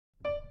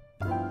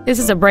This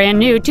is a brand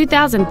new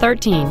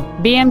 2013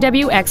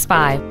 BMW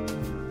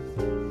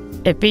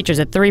X5. It features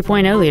a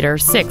 3.0-liter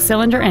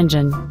six-cylinder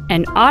engine,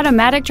 an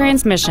automatic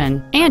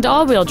transmission, and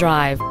all-wheel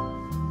drive.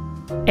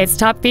 Its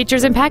top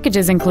features and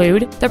packages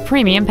include the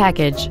Premium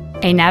Package,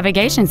 a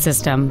navigation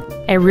system,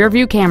 a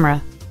rear-view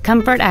camera,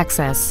 comfort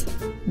access,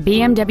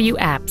 BMW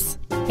apps,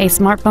 a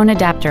smartphone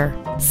adapter,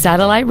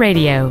 satellite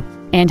radio,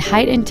 and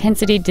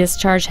high-intensity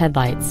discharge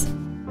headlights.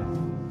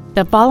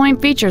 The following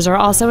features are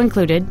also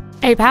included: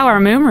 a power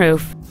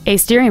moonroof, a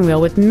steering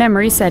wheel with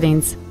memory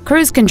settings,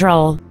 cruise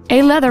control,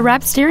 a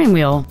leather-wrapped steering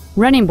wheel,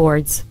 running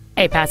boards,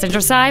 a passenger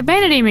side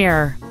vanity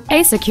mirror,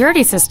 a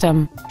security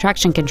system,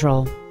 traction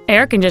control,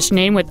 air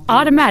conditioning with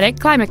automatic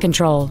climate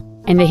control,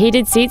 and the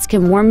heated seats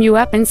can warm you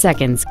up in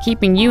seconds,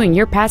 keeping you and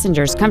your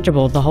passengers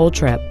comfortable the whole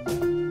trip.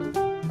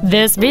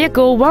 This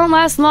vehicle won't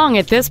last long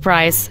at this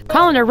price.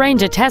 Call and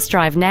arrange a test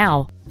drive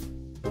now.